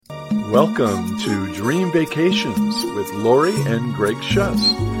Welcome to Dream Vacations with Lori and Greg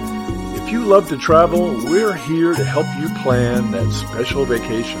Schuss. If you love to travel, we're here to help you plan that special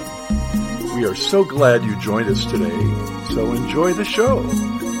vacation. We are so glad you joined us today, so enjoy the show.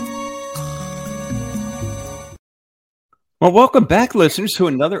 Well, welcome back, listeners, to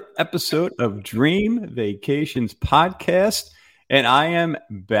another episode of Dream Vacations Podcast. And I am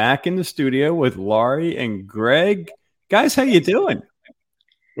back in the studio with Laurie and Greg. Guys, how you doing?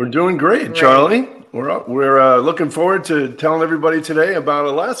 We're doing great, Charlie. We're looking forward to telling everybody today about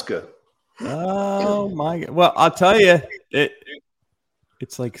Alaska. Oh, my God. Well, I'll tell you,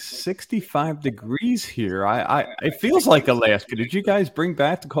 it's like 65 degrees here. It feels like Alaska. Did you guys bring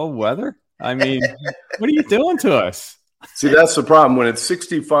back the cold weather? I mean, what are you doing to us? See, that's the problem. When it's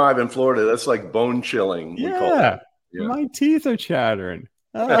 65 in Florida, that's like bone chilling. Yeah. My teeth are chattering.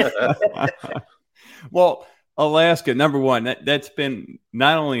 Well, Alaska, number one, that's been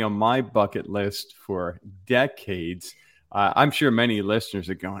not only on my bucket list for decades. I'm sure many listeners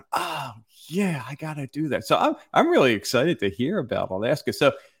are going, oh, yeah, I got to do that. So I'm really excited to hear about Alaska.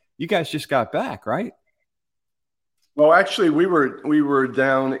 So you guys just got back, right? Well, actually, we were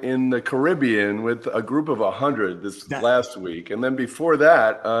down in the Caribbean with a group of 100 last week. And then before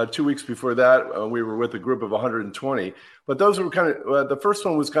that, 2 weeks before that, we were with a group of 120. But those were kind of the first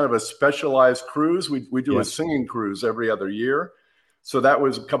one was kind of a specialized cruise. We do a singing cruise every other year. So that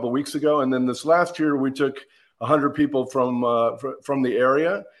was a couple of weeks ago. And then this last year, we took 100 people from the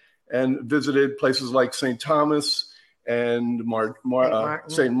area and visited places like St. Thomas and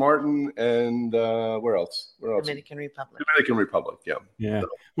St. Martin, and where else? Dominican Republic. Dominican Republic, yeah. Yeah.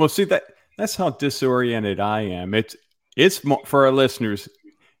 Well, see, that's how disoriented I am. It's for our listeners.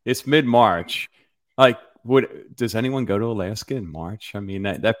 It's mid-March. Like, does anyone go to Alaska in March? I mean,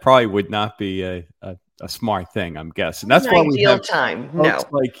 that probably would not be a smart thing, I'm guessing. That's why we have time. Folks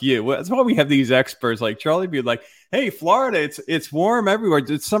like you. That's why we have these experts like Charlie be like, hey, Florida, it's warm everywhere.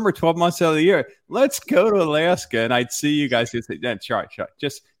 It's summer 12 months out of the year. Let's go to Alaska. And I'd see you guys say, Charlie,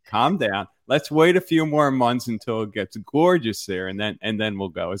 just calm down. Let's wait a few more months until it gets gorgeous there, and then we'll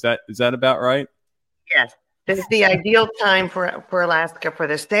go. Is that about right? Yes. This is the ideal time for Alaska for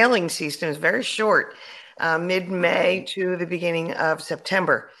the sailing season. Is very short, mid-May to the beginning of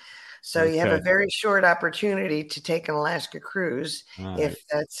September. So you have a very short opportunity to take an Alaska cruise if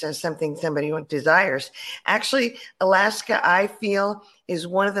that's something somebody desires. Actually, Alaska, I feel, is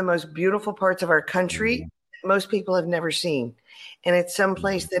one of the most beautiful parts of our country that most people have never seen. And it's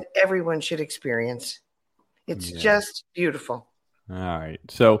someplace that everyone should experience. It's just beautiful. All right.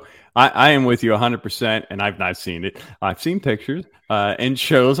 So I am with you 100%, and I've not seen it. I've seen pictures and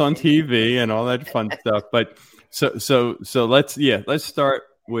shows on TV and all that fun stuff. But so let's start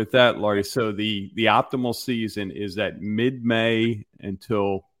with that, Laurie. So the optimal season is that mid-May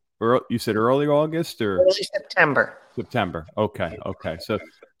until you said early August or early September. September. Okay. So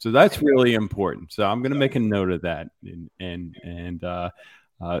that's really important. So I'm going to make a note of that.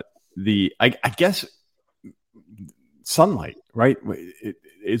 I guess sunlight, right?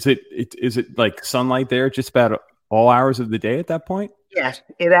 Is it like sunlight there just about all hours of the day at that point? Yes,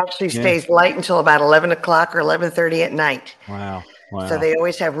 it actually stays light until about 11 o'clock or 11:30 at night. Wow. So they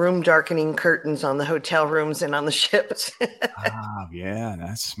always have room darkening curtains on the hotel rooms and on the ships. Oh, yeah,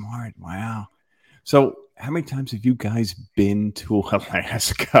 that's smart. Wow. So how many times have you guys been to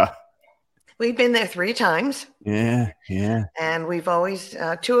Alaska? We've been there 3 times. Yeah. And we've always,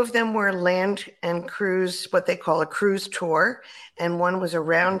 2 of them were land and cruise, what they call a cruise tour. And one was a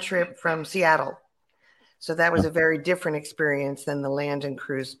round trip from Seattle. So that was a very different experience than the land and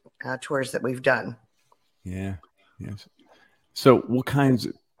cruise tours that we've done. Yeah. Yes. So what kinds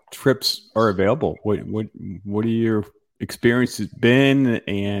of trips are available? What are your experiences been,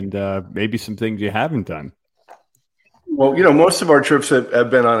 and maybe some things you haven't done? Well, most of our trips have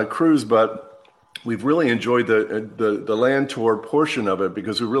been on a cruise, but we've really enjoyed the land tour portion of it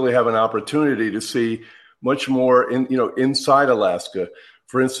because we really have an opportunity to see much more inside Alaska.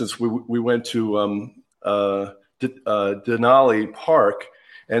 For instance, we went to Denali Park.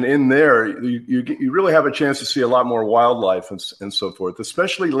 And in there, you really have a chance to see a lot more wildlife and so forth,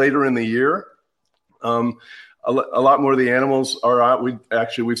 especially later in the year. A lot more of the animals are out.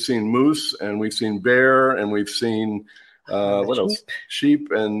 We've seen moose, and we've seen bear, and we've seen what else?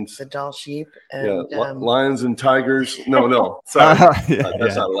 Sheep and the Dall sheep. And, lions and tigers. No, sorry,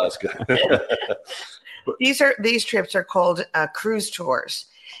 that's not Alaska. These trips are called cruise tours.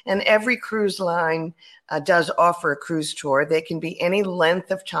 And every cruise line does offer a cruise tour. They can be any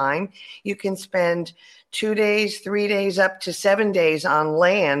length of time. You can spend 2 days, 3 days, up to 7 days on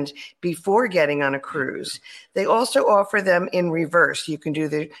land before getting on a cruise. They also offer them in reverse. You can do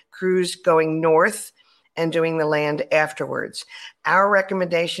the cruise going north and doing the land afterwards. Our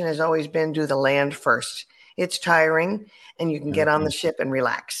recommendation has always been do the land first. It's tiring, and you can get on the ship and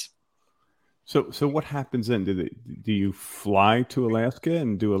relax. So what happens then? Do you fly to Alaska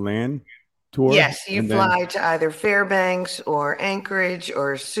and do a land tour? Yes, you fly to either Fairbanks or Anchorage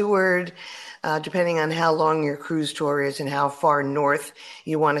or Seward, depending on how long your cruise tour is and how far north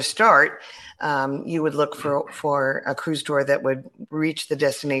you want to start. You would look for a cruise tour that would reach the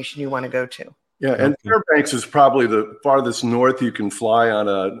destination you want to go to. Yeah, and Fairbanks is probably the farthest north you can fly on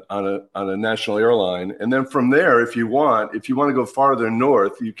a national airline, and then from there, if you want to go farther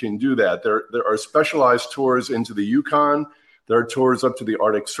north, you can do that. There are specialized tours into the Yukon. There are tours up to the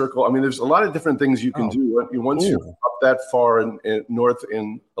Arctic Circle. I mean, there's a lot of different things you can do once you're up that far in north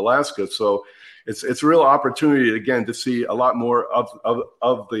in Alaska. So it's a real opportunity again to see a lot more of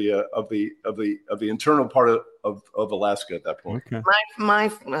the internal part of Alaska at that point. Okay. My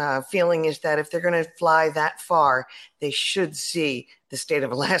feeling is that if they're going to fly that far, they should see the state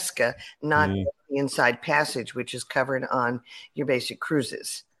of Alaska, not the Inside Passage, which is covered on your basic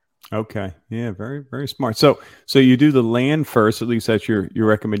cruises. Okay. Yeah. Very, very smart. So you do the land first, at least that's your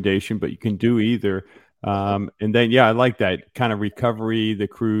recommendation, but you can do either. And then, I like that kind of recovery, the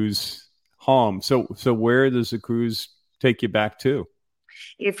cruise home. So where does the cruise take you back to?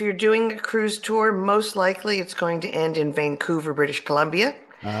 If you're doing a cruise tour, most likely it's going to end in Vancouver, British Columbia.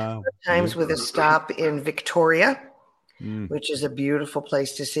 Sometimes with a stop in Victoria, which is a beautiful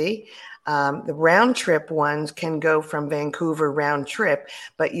place to see. The round trip ones can go from Vancouver round trip,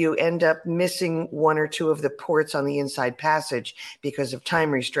 but you end up missing one or two of the ports on the Inside Passage because of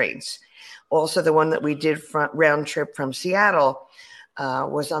time restraints. Also, the one that we did round trip from Seattle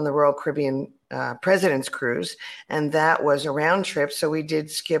was on the Royal Caribbean President's Cruise, and that was a round trip. So we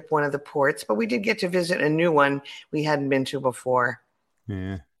did skip one of the ports, but we did get to visit a new one we hadn't been to before.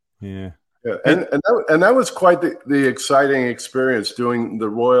 Yeah, and that was quite the exciting experience doing the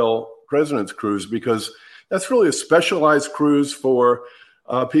Royal President's Cruise, because that's really a specialized cruise for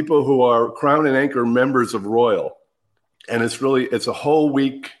people who are Crown and Anchor members of Royal. And it's a whole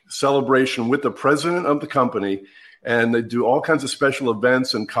week celebration with the president of the company, and they do all kinds of special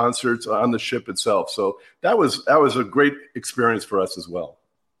events and concerts on the ship itself. So that was a great experience for us as well.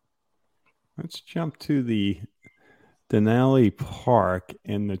 Let's jump to the Denali Park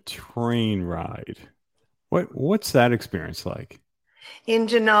and the train ride. What's that experience like? In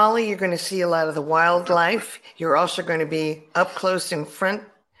Denali, you're going to see a lot of the wildlife. You're also going to be up close and front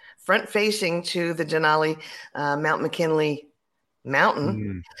facing to the Denali Mount McKinley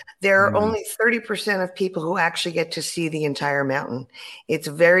mountain. There are only 30% of people who actually get to see the entire mountain. It's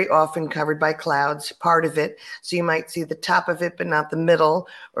very often covered by clouds, part of it. So you might see the top of it, but not the middle,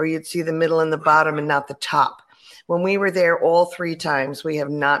 or you'd see the middle and the bottom and not the top. When we were there all 3 times, we have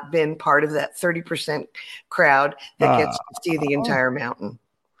not been part of that 30% crowd that gets to see the entire mountain.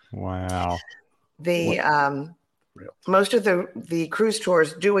 Wow. Most of the cruise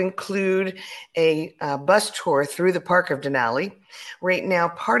tours do include a bus tour through the Park of Denali. Right now,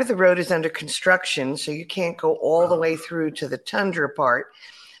 part of the road is under construction, so you can't go all the way through to the tundra part.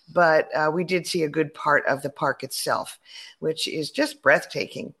 But we did see a good part of the park itself, which is just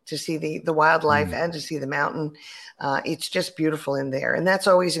breathtaking to see the wildlife and to see the mountain. It's just beautiful in there. And that's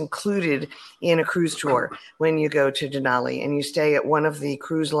always included in a cruise tour when you go to Denali and you stay at one of the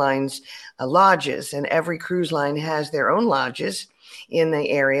cruise line's lodges. And every cruise line has their own lodges in the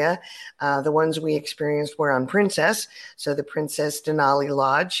area. The ones we experienced were on Princess. So the Princess Denali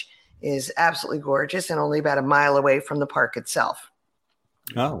Lodge is absolutely gorgeous and only about a mile away from the park itself.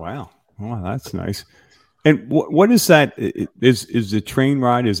 Oh, wow. Wow, that's nice. And what is that? Is the train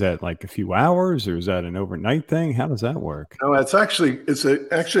ride, is that like a few hours, or is that an overnight thing? How does that work? No, it's actually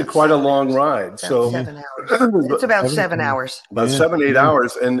quite a long ride. So 7 hours. It's about 7 hours. About 7-8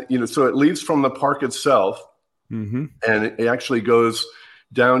 hours. And, so it leaves from the park itself, and it actually goes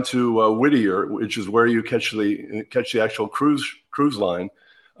down to Whittier, which is where you catch the actual cruise line.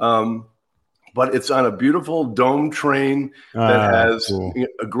 But it's on a beautiful dome train that has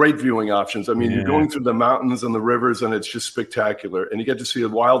great viewing options. I mean, you're going through the mountains and the rivers, and it's just spectacular. And you get to see the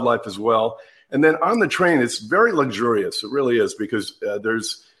wildlife as well. And then on the train, it's very luxurious. It really is, because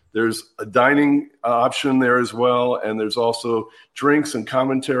there's a dining option there as well, and there's also drinks and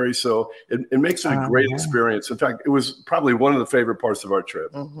commentary. So it makes it a great experience. In fact, it was probably one of the favorite parts of our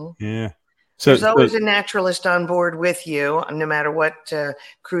trip. Yeah. There's always a naturalist on board with you, no matter what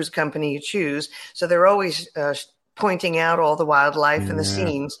cruise company you choose. So they're always pointing out all the wildlife and the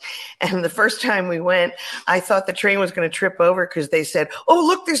scenes. And the first time we went, I thought the train was going to trip over because they said, "Oh,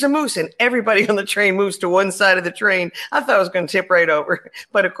 look, there's a moose." And everybody on the train moves to one side of the train. I thought it was going to tip right over,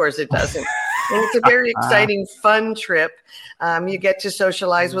 but of course it doesn't. And it's a very exciting, fun trip. You get to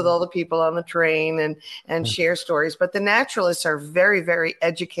socialize with all the people on the train and share stories. But the naturalists are very, very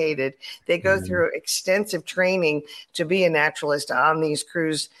educated. They go through extensive training to be a naturalist on these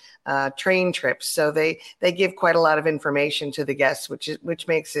cruise train trips. So they give quite a lot of information to the guests, which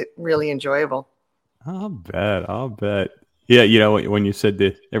makes it really enjoyable. I'll bet. Yeah, when you said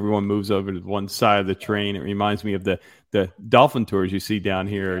that everyone moves over to one side of the train, it reminds me of the dolphin tours you see down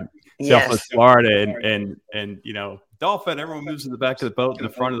here in Southwest Florida, and dolphin, everyone moves in the back of the boat, and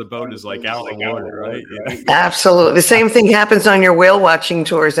the front of the boat is like out in the water, right? Yeah. Absolutely. The same thing happens on your whale watching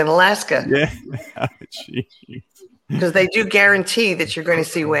tours in Alaska. Yeah. Because they do guarantee that you're going to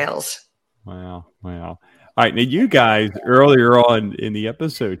see whales. Wow. All right. Now, you guys, earlier on in the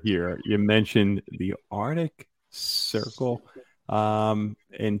episode here, you mentioned the Arctic Circle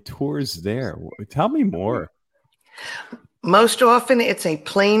and tours there. Tell me more. Most often, it's a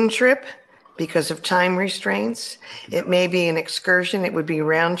plane trip because of time restraints. It may be an excursion. It would be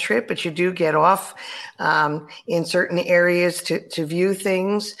round trip, but you do get off in certain areas to view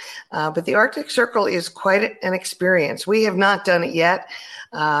things. But the Arctic Circle is quite an experience. We have not done it yet.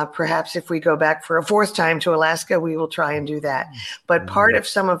 Perhaps if we go back for a fourth time to Alaska, we will try and do that. But part of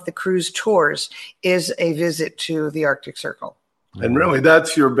some of the cruise tours is a visit to the Arctic Circle. And really,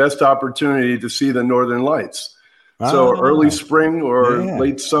 that's your best opportunity to see the Northern Lights. So early spring or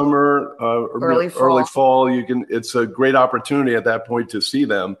late summer, early fall, it's a great opportunity at that point to see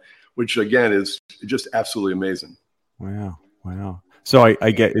them, which again is just absolutely amazing. Wow. So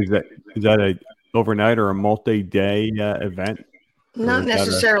I get, is that a overnight or a multi-day event? Not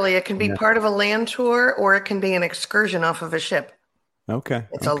necessarily. It can be part of a land tour, or it can be an excursion off of a ship. Okay.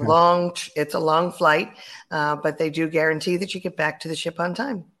 It's a long flight, but they do guarantee that you get back to the ship on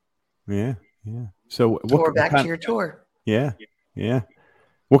time. Yeah. So to your tour. Yeah.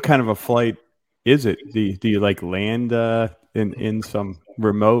 What kind of a flight is it? Do you like land in some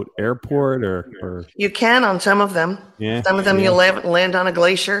remote airport or? You can on some of them. Yeah. Some of them you'll land on a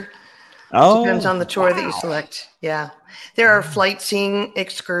glacier. Depends on the tour that you select. Yeah. There are flight seeing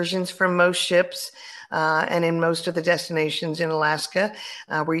excursions from most ships. And in most of the destinations in Alaska,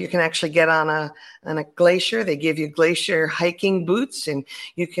 where you can actually get on a glacier. They give you glacier hiking boots, and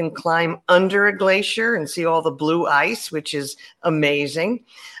you can climb under a glacier and see all the blue ice, which is amazing.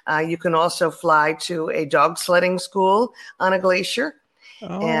 You can also fly to a dog sledding school on a glacier.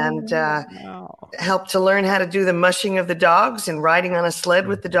 And help to learn how to do the mushing of the dogs and riding on a sled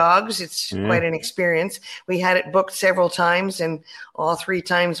with the dogs. It's quite an experience. We had it booked several times, and all 3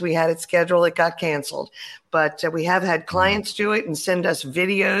 times we had it scheduled, it got canceled. But we have had clients do it and send us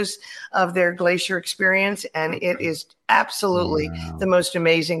videos of their glacier experience, and it is absolutely the most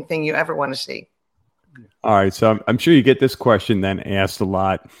amazing thing you ever want to see. All right, so I'm sure you get this question then asked a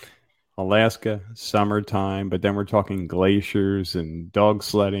lot. Alaska, summertime, but then we're talking glaciers and dog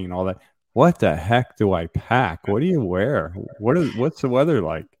sledding and all that. What the heck do I pack? What do you wear? What's the weather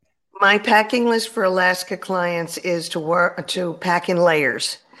like? My packing list for Alaska clients is to pack in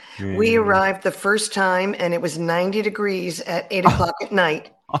layers. We arrived the first time and it was 90 degrees at 8 o'clock at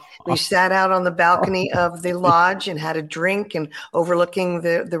night. We sat out on the balcony of the lodge and had a drink and overlooking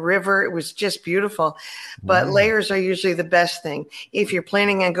the river. It was just beautiful. But layers are usually the best thing. If you're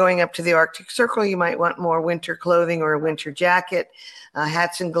planning on going up to the Arctic Circle, you might want more winter clothing or a winter jacket.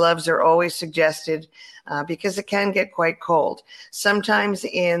 Hats and gloves are always suggested because it can get quite cold. Sometimes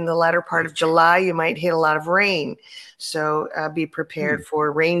in the latter part of July, you might hit a lot of rain. So be prepared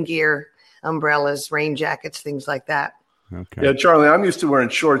for rain gear, umbrellas, rain jackets, things like that. Okay. Yeah, Charlie, I'm used to wearing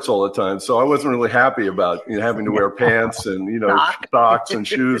shorts all the time, so I wasn't really happy about having to wear pants and socks and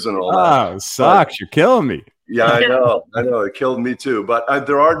shoes and all that. Oh, socks! You're killing me. Yeah, I know. It killed me too. But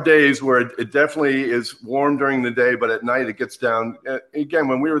there are days where it definitely is warm during the day, but at night it gets down. Again,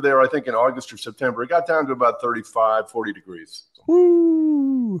 when we were there, I think in August or September, it got down to about 35, 40 degrees.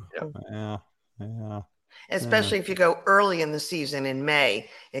 Woo! Yeah. Especially if you go early in the season in May,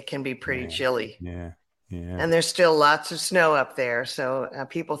 it can be pretty chilly. Yeah. And there's still lots of snow up there. So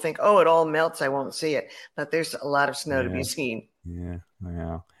people think, it all melts. I won't see it. But there's a lot of snow to be seen. Yeah.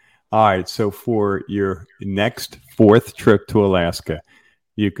 All right. So for your next 4th trip to Alaska,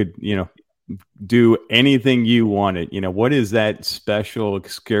 you could, do anything you wanted. What is that special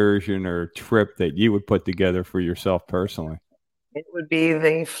excursion or trip that you would put together for yourself personally? It would be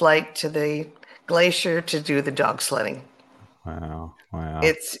the flight to the glacier to do the dog sledding. Wow.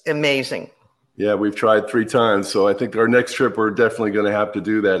 It's amazing. Yeah, we've tried 3 times. So I think our next trip, we're definitely going to have to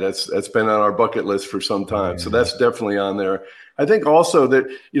do that. That's been on our bucket list for some time. So that's definitely on there. I think also that,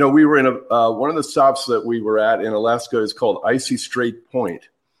 we were in one of the stops that we were at in Alaska is called Icy Strait Point.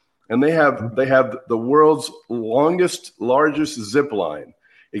 And they have the world's largest zip line.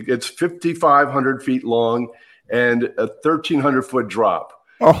 It's 5,500 feet long and a 1,300 foot drop.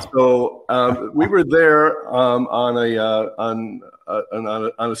 Oh. So we were there on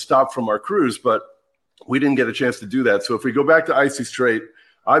a stop from our cruise, but we didn't get a chance to do that. So if we go back to Icy Strait,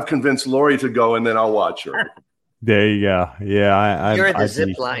 I've convinced Lori to go, and then I'll watch her. There you go. Yeah, you're the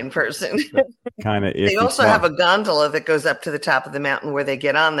zip line person. Kind of. They also have a gondola that goes up to the top of the mountain where they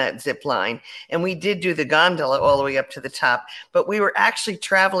get on that zip line, and we did do the gondola all the way up to the top. But we were actually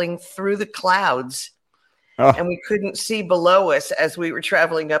traveling through the clouds. Oh. And we couldn't see below us as we were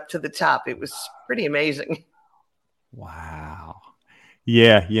traveling up to the top. It was pretty amazing. Wow.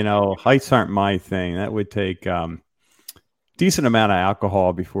 Yeah, heights aren't my thing. That would take decent amount of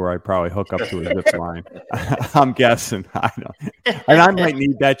alcohol before I probably hook up to a zip line. I'm guessing. I don't. And I might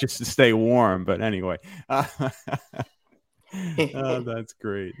need that just to stay warm. But anyway. Oh, that's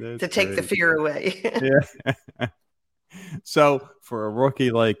great. That's take great. The fear away. Yeah. So for a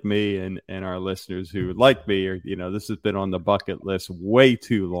rookie like me and our listeners who like me, or this has been on the bucket list way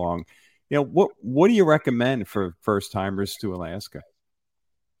too long, what do you recommend for first timers to Alaska?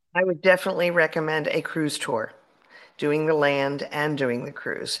 I would definitely recommend a cruise tour, doing the land and doing the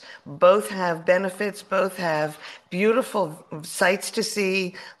cruise. Both have benefits, both have beautiful sights to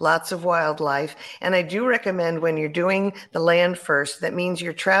see, lots of wildlife. And I do recommend when you're doing the land first, that means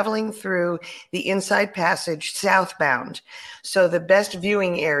you're traveling through the Inside Passage southbound. So the best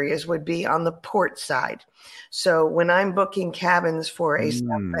viewing areas would be on the port side. So when I'm booking cabins for a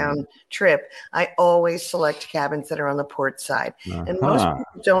southbound trip, I always select cabins that are on the port side. And most people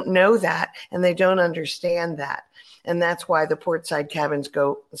don't know that, and they don't understand that. And that's why the portside cabins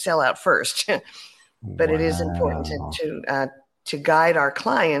sell out first. But it is important to guide our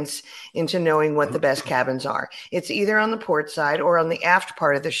clients into knowing what the best cabins are. It's either on the port side or on the aft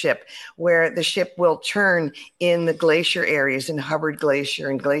part of the ship, where the ship will turn in the glacier areas in Hubbard Glacier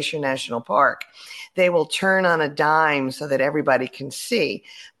and Glacier National Park. They will turn on a dime so that everybody can see.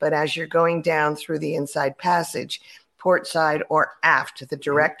 But as you're going down through the Inside Passage, port side or aft, the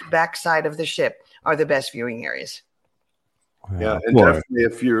direct backside of the ship are the best viewing areas. Yeah, and definitely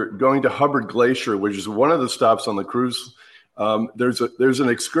if you're going to Hubbard Glacier, which is one of the stops on the cruise, there's an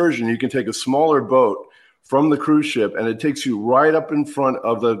excursion. You can take a smaller boat from the cruise ship, and it takes you right up in front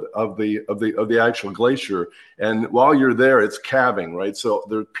of the actual glacier. And while you're there, it's calving, right? So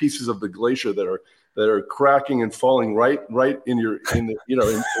there are pieces of the glacier that are cracking and falling right in front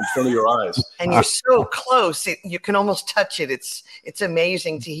of your eyes. And you're so close, you can almost touch it. It's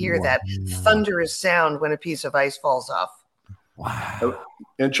amazing to hear that thunderous sound when a piece of ice falls off. Wow.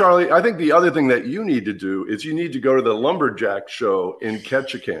 And Charlie, I think the other thing that you need to do is you need to go to the Lumberjack show in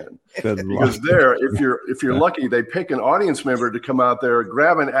Ketchikan. Because there, if you're lucky, they pick an audience member to come out there,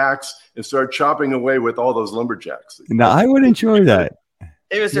 grab an axe, and start chopping away with all those lumberjacks. Now, I would enjoy that.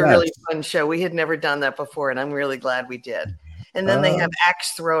 It was a really fun show. We had never done that before, and I'm really glad we did. And then they have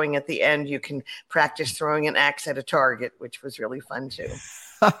axe throwing at the end. You can practice throwing an axe at a target, which was really fun too.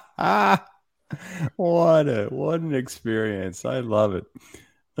 What an experience. I love it.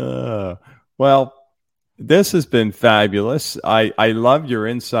 Well, this has been fabulous. I love your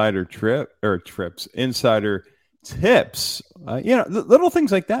insider insider tips. Little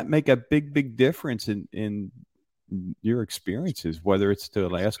things like that make a big difference in your experiences, whether it's to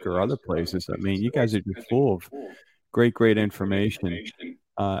Alaska or other places. I mean, you guys are just full of great information.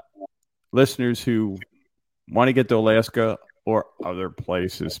 Listeners who want to get to Alaska or other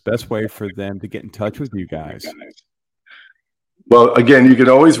places, best way for them to get in touch with you guys? Well, again, you can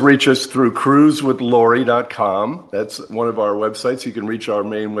always reach us through cruisewithlori.com. That's one of our websites. You can reach our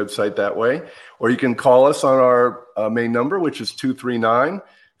main website that way. Or you can call us on our main number, which is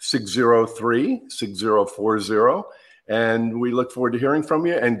 239-603-6040. And we look forward to hearing from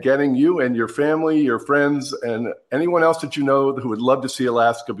you and getting you and your family, your friends, and anyone else that you know who would love to see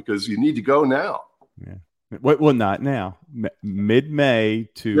Alaska, because you need to go now. Yeah. Well, not now. Mid-May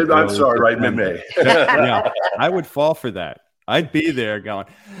to. Mid-May. Yeah, I would fall for that. I'd be there going,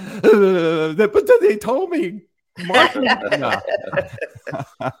 but they told me. Mark. No.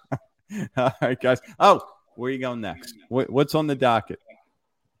 All right, guys. Oh, where are you going next? What's on the docket?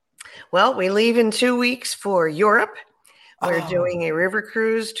 Well, we leave in 2 weeks for Europe. We're doing a river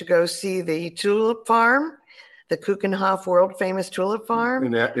cruise to go see the tulip farm the Keukenhof world famous tulip farm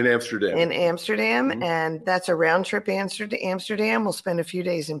in Amsterdam. In Amsterdam, and that's a round trip to Amsterdam. We'll spend a few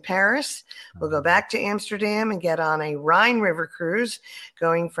days in Paris. We'll go back to Amsterdam and get on a Rhine River cruise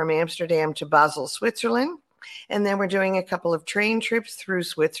going from Amsterdam to Basel, Switzerland. And then we're doing a couple of train trips through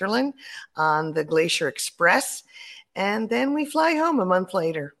Switzerland on the Glacier Express. And then we fly home a month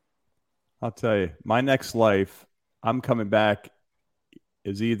later. I'll tell you, my next life, I'm coming back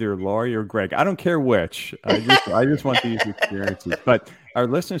is either Laurie or Greg. I don't care which. I just want these experiences. But our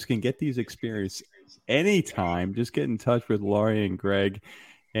listeners can get these experiences anytime. Just get in touch with Laurie and Greg.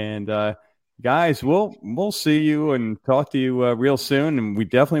 And guys, we'll see you and talk to you real soon. And we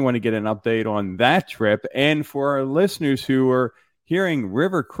definitely want to get an update on that trip. And for our listeners who are hearing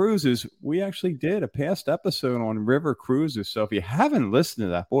river cruises, we actually did a past episode on river cruises. So if you haven't listened to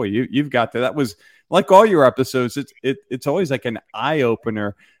that, boy, you've got to. That was like all your episodes. It's always like an eye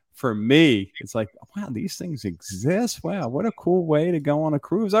opener for me. It's like, wow, these things exist. Wow, what a cool way to go on a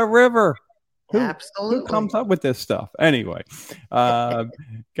cruise. A river. Absolutely. Who comes up with this stuff? Anyway,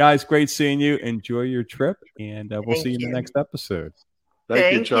 guys, great seeing you. Enjoy your trip, and we'll see you in the next episode.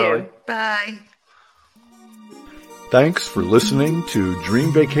 Thank you, Charlie. Bye. Thanks for listening to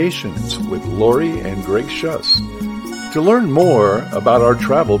Dream Vacations with Laurie and Greg Schuss. To learn more about our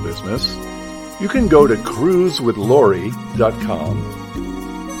travel business, you can go to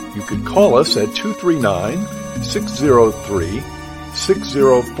cruisewithlaurie.com. You can call us at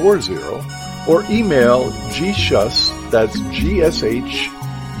 239-603-6040 or email gschuss, that's GSHUSS,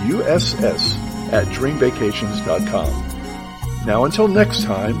 at dreamvacations.com. Now until next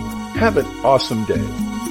time, have an awesome day.